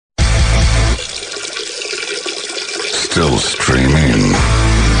still streaming.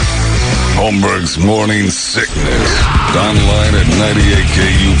 Holmberg's Morning Sickness. Online at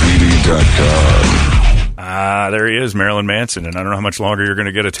 98kupd.com. There he is, Marilyn Manson. And I don't know how much longer you're going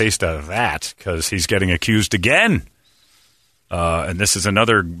to get a taste out of that because he's getting accused again. And this is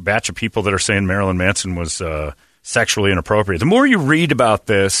another batch of people that are saying Marilyn Manson was sexually inappropriate. The more you read about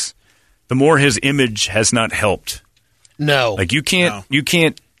this, the more his image has not helped. No. Like you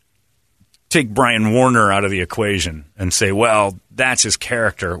can't take Brian Warner out of the equation and say, well, that's his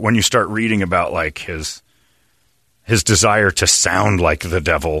character when you start reading about like his desire to sound like the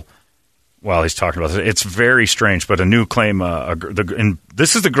devil while he's talking about it. It's very strange, but a new claim, and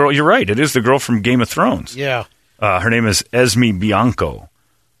this is the girl, you're right, it is the girl from Game of Thrones. Yeah. Her name is Esme Bianco.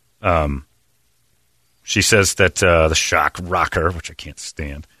 She says that the shock rocker, which I can't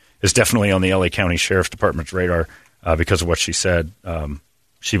stand, is definitely on the LA County Sheriff's Department's radar because of what she said.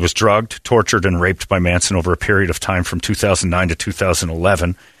 She was drugged, tortured, and raped by Manson over a period of time from 2009 to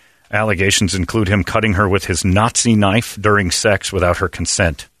 2011. Allegations include him cutting her with his Nazi knife during sex without her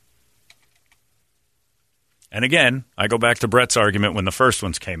consent. And again, I go back to Brett's argument when the first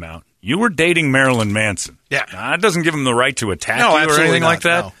ones came out. You were dating Marilyn Manson. Yeah. Now, that doesn't give him the right to attack you or absolutely anything not, like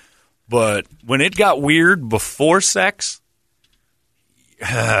that. no. But when it got weird before sex,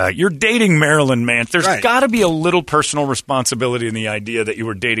 you're dating Marilyn Manson. There's Right. got to be a little personal responsibility in the idea that you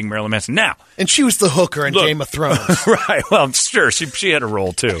were dating Marilyn Manson. Now, And she was the hooker in Look. Game of Thrones. right, well, sure, she had a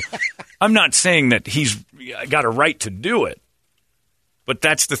role too. I'm not saying that he's got a right to do it, but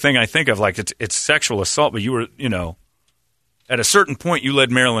that's the thing I think of. Like, it's sexual assault, but you were, at a certain point, you led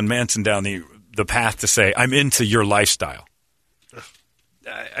Marilyn Manson down the path to say, I'm into your lifestyle.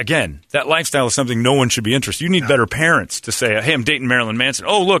 Again, that lifestyle is something no one should be interested. You need better parents to say, hey, I'm dating Marilyn Manson.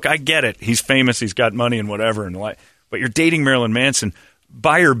 Oh, look, I get it. He's famous. He's got money and whatever. But you're dating Marilyn Manson.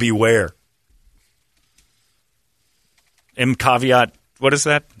 Buyer beware. Caveat, what is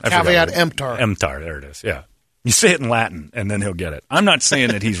that? I forgot Caveat what emptor. Emptor, there it is, yeah. You say it in Latin, and then he'll get it. I'm not saying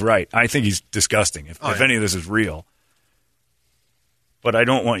that he's right. I think he's disgusting, if any of this is real. But I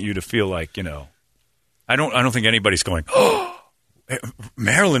don't want you to feel like, I don't think anybody's going, oh,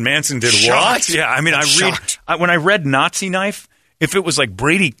 Marilyn Manson did what? Yeah, I mean, when I read Nazi knife, if it was like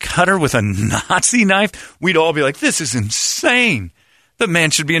Brady Cutter with a Nazi knife, we'd all be like, this is insane. The man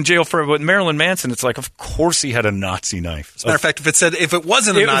should be in jail for it. But Marilyn Manson, it's like, of course he had a Nazi knife. As a matter of fact, if it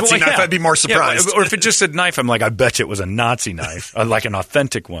wasn't a Nazi knife, I'd be more surprised. Yeah, or if it just said knife, I'm like, I bet you it was a Nazi knife, like an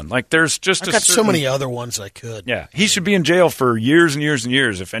authentic one. Like, there's just I've got so many other ones I could. Yeah, he should be in jail for years and years and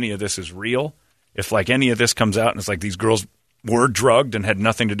years if any of this is real. If, like, any of this comes out and it's like these girls were drugged and had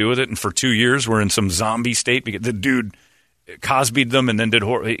nothing to do with it, and for 2 years were in some zombie state because the dude Cosby'd them and then did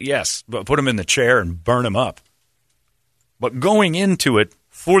horror. Yes, but put him in the chair and burn him up. But going into it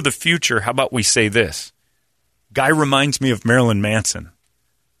for the future, how about we say this? Guy reminds me of Marilyn Manson.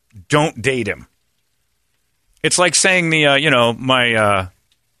 Don't date him. It's like saying I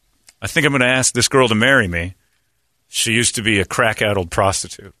think I'm going to ask this girl to marry me. She used to be a crack-addled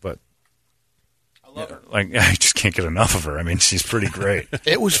prostitute, but I just can't get enough of her. I mean, she's pretty great.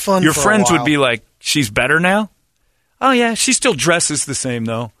 It was fun. Your for a friends while. would be like, she's better now? Oh, yeah, she still dresses the same,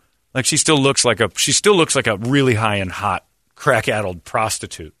 though. Like, she still looks like a really high and hot, crack-addled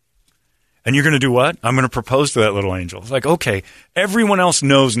prostitute. And you're going to do what? I'm going to propose to that little angel. It's like, okay, everyone else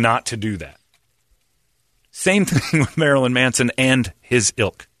knows not to do that. Same thing with Marilyn Manson and his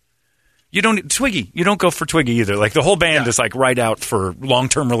ilk. You don't go for Twiggy either. Like, the whole band is like right out for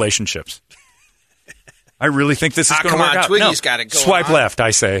long-term relationships. I really think this is going to work out. Twiggy's got it going Swipe on. left,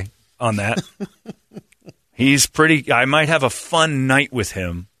 I say, on that. He's pretty. I might have a fun night with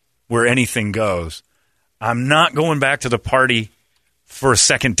him where anything goes. I'm not going back to the party for a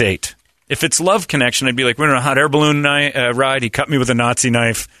second date. If it's love connection, I'd be like, we went on a hot air balloon ride. He cut me with a Nazi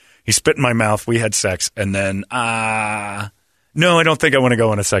knife. He spit in my mouth. We had sex. And then, no, I don't think I want to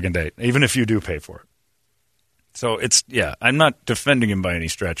go on a second date, even if you do pay for it. So I'm not defending him by any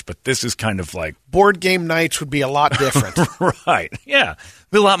stretch, but this is kind of like... Board game nights would be a lot different. Right. Yeah.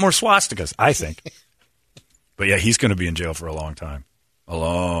 Be a lot more swastikas, I think. But yeah, he's going to be in jail for a long time. A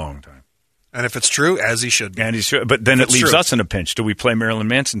long time. And if it's true, as he should be. And he should. But then it leaves true. us in a pinch. Do we play Marilyn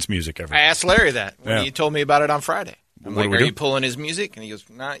Manson's music every I asked Larry that when Yeah. he told me about it on Friday. I'm What do like, we are do? you pulling his music? And he goes,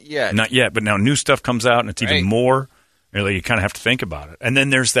 not yet. Not yet, but now new stuff comes out, and it's even Right. more. Really, you kind of have to think about it. And then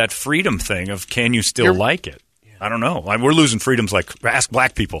there's that freedom thing of can you still like it? I don't know. We're losing freedoms like ask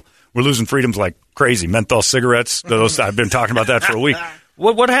black people. We're losing freedoms like crazy. Menthol cigarettes. Those I've been talking about that for a week.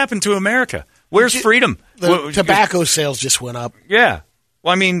 What happened to America? Where's freedom? The tobacco sales just went up. Yeah.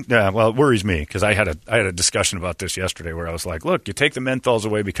 Well, I mean, it worries me because I had a discussion about this yesterday where I was like, look, you take the menthols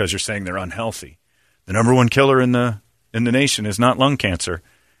away because you're saying they're unhealthy. The number one killer in the in the nation is not lung cancer.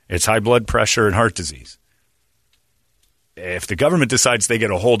 It's high blood pressure and heart disease. If the government decides they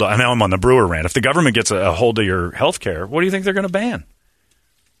get a hold of, now I'm on the Brewer rant. If the government gets a hold of your health care, what do you think they're going to ban?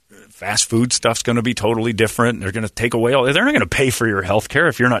 Fast food stuff's going to be totally different. They're going to take away all. They're not going to pay for your health care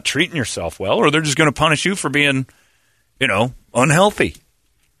if you're not treating yourself well, or they're just going to punish you for being, unhealthy.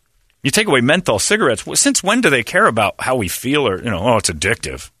 You take away menthol cigarettes. Since when do they care about how we feel or, it's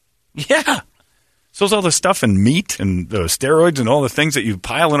addictive? Yeah. So is all the stuff in meat and the steroids and all the things that you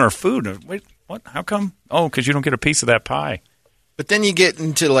pile in our food. Wait, what? How come? Oh, because you don't get a piece of that pie. But then you get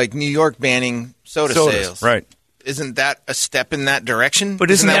into like New York banning soda sales. Right. Isn't that a step in that direction? But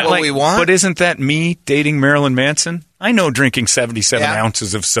isn't that what we want? But isn't that me dating Marilyn Manson? I know drinking 77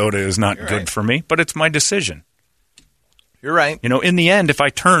 ounces of soda is not good for me, but it's my decision. You're right. In the end, if I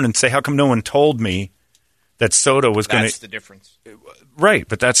turn and say, how come no one told me that soda was going to... That's the difference. Right,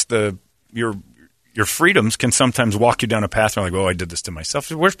 but that's your freedoms can sometimes walk you down a path where like, I did this to myself.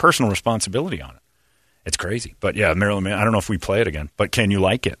 Where's personal responsibility on it? It's crazy. But yeah, Marilyn Manson, I don't know if we play it again, but can you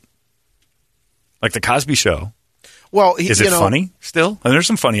like it? Like the Cosby Show. Well, is it funny still? And there's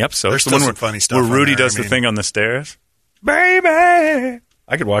some funny episodes. There's still some funny stuff where Rudy does the thing on the stairs. Baby!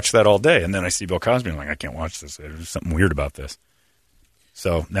 I could watch that all day. And then I see Bill Cosby and I'm like, I can't watch this. There's something weird about this.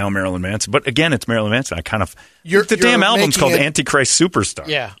 So now Marilyn Manson. But again, it's Marilyn Manson. I kind of... the damn album's called Antichrist Superstar.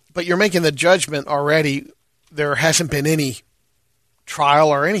 Yeah, but you're making the judgment already. There hasn't been any trial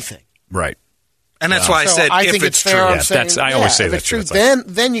or anything. Right. And that's why I said I if think it's fair. true. I always say if that's it's true. Like,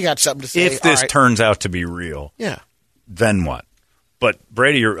 then you got something to say. If this turns out to be real, then what? But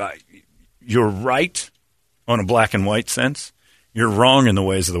Brady, you're right on a black and white sense. You're wrong in the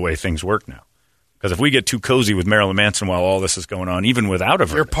ways of the way things work now. Because if we get too cozy with Marilyn Manson while all this is going on, even without a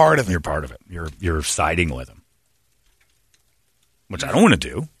verdict, you're part of it. You're part of it. You're siding with him, which I don't want to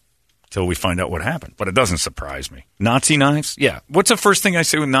do until we find out what happened. But it doesn't surprise me. Nazi knives? Yeah. What's the first thing I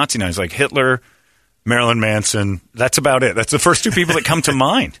say with Nazi knives? Like Hitler, Marilyn Manson. That's about it. That's the first two people that come to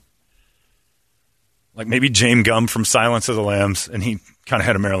mind. Like maybe James Gumb from Silence of the Lambs, and he kind of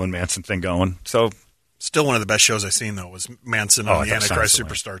had a Marilyn Manson thing going. So still one of the best shows I've seen, though, was Manson on the Antichrist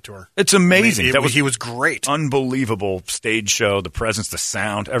Superstar Tour. It's amazing. He was great. Unbelievable stage show, the presence, the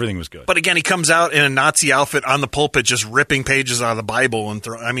sound, everything was good. But again, he comes out in a Nazi outfit on the pulpit just ripping pages out of the Bible.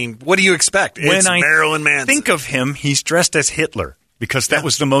 What do you expect? It's Marilyn Manson. Think of him, he's dressed as Hitler. Because that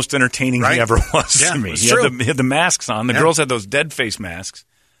was the most entertaining he ever was to me. He had the masks on. The girls had those dead face masks.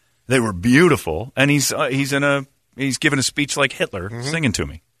 They were beautiful. And he's giving a speech like Hitler, singing to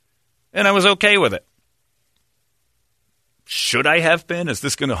me. And I was okay with it. Should I have been? Is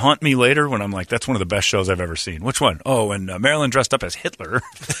this going to haunt me later when I'm like, that's one of the best shows I've ever seen? Which one? Oh, and Marilyn dressed up as Hitler.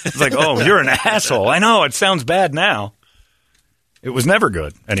 It's like, oh, you're an asshole. I know, it sounds bad now. It was never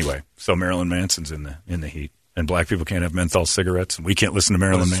good. Anyway, so Marilyn Manson's in the heat. And black people can't have menthol cigarettes, and we can't listen to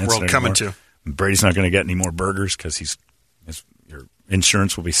Marilyn Manson anymore. Coming to. Brady's not going to get any more burgers because your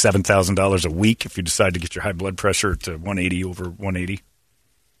insurance will be $7,000 a week if you decide to get your high blood pressure to 180 over 180.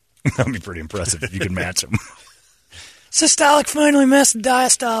 That would be pretty impressive if you could match him. Systolic finally messed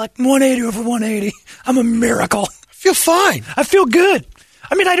diastolic. 180 over 180. I'm a miracle. I feel fine. I feel good.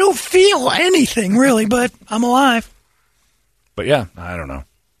 I mean, I don't feel anything really, but I'm alive. But yeah, I don't know.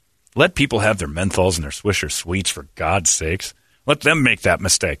 Let people have their menthols and their Swisher Sweets, for God's sakes. Let them make that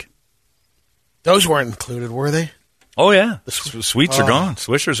mistake. Those weren't included, were they? Oh, yeah. The Sweets are gone.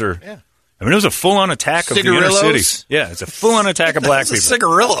 Swishers are... Yeah. I mean, it was a full-on attack of the inner city. Yeah, it's a full-on attack of black people.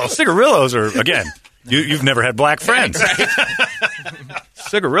 Cigarillos. Cigarillos are, again, you've never had black friends.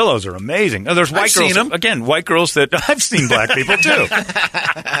 Cigarillos are amazing. Oh, there's white girls. Again, white girls that... I've seen black people, too.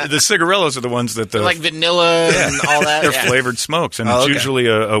 The cigarillos are the ones that... like vanilla and all that. They're flavored smokes, and it's usually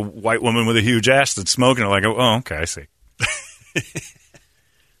a white woman with a huge ass that's smoking it like, oh, okay, I see.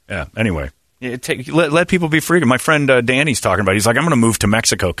 Yeah, anyway. Let people be free. My friend Danny's talking about it. He's like, I'm going to move to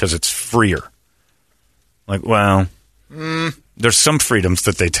Mexico because it's freer. Like, well, there's some freedoms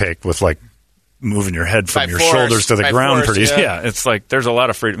that they take with, like, moving your head from your shoulders to the ground. Yeah, it's like there's a lot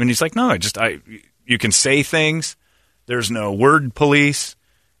of freedom. And he's like, no, you can say things. There's no word police.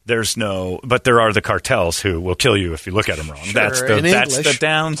 But there are the cartels who will kill you if you look at them wrong. Sure, that's the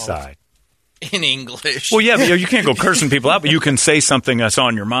downside. In English. Well, yeah, you can't go cursing people out, but you can say something that's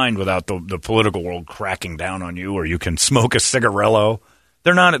on your mind without the political world cracking down on you, or you can smoke a cigarillo.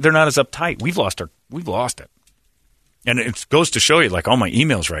 They're not as uptight. We've lost it. And it goes to show you, like all my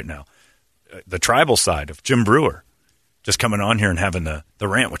emails right now, the tribal side of Jim Brewer just coming on here and having the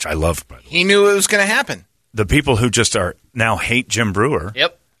rant, which I loved, by the way. He knew it was going to happen. The people who just now hate Jim Brewer.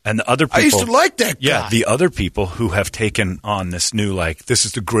 Yep. And the other people, I used to like that guy. Yeah, the other people who have taken on this new, like, this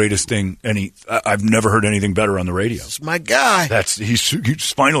is the greatest thing. I've never heard anything better on the radio. It's my guy.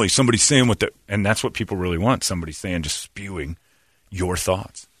 He's finally somebody saying what and that's what people really want. Somebody saying, just spewing your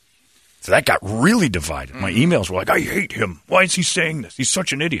thoughts. So that got really divided. My emails were like, I hate him. Why is he saying this? He's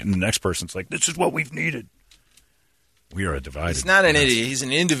such an idiot. And the next person's like, this is what we've needed. We are a divided. He's not an idiot. He's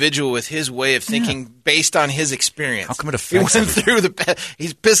an individual with his way of thinking based on his experience. How come it affects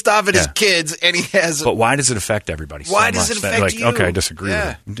He's pissed off at his kids, and he has... But why does it affect everybody so much? Why does it affect you? Okay, I disagree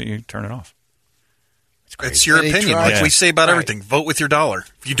with it. You turn it off. It's your opinion. Like we say about everything. Vote with your dollar.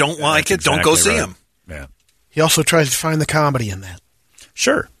 If you don't like it, don't go see him. Yeah. He also tries to find the comedy in that.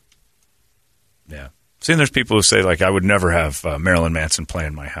 Sure. Yeah. See, there's people who say, like, I would never have Marilyn Manson play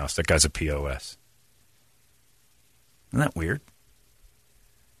in my house. That guy's a POS. Isn't that weird?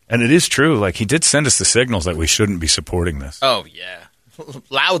 And it is true. Like, he did send us the signals that we shouldn't be supporting this. Oh, yeah.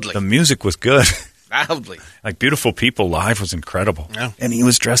 Loudly. The music was good. Loudly. Like, Beautiful People live was incredible. Yeah. And he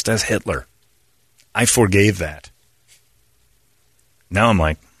was dressed as Hitler. I forgave that. Now I'm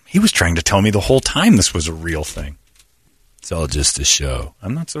like, he was trying to tell me the whole time this was a real thing. It's all just a show.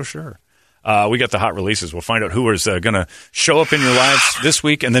 I'm not so sure. We got the hot releases. We'll find out who is going to show up in your lives this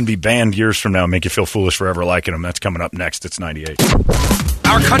week and then be banned years from now and make you feel foolish forever liking them. That's coming up next. It's 98.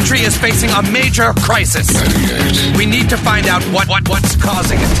 Our country is facing a major crisis. We need to find out what's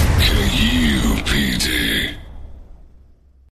causing it.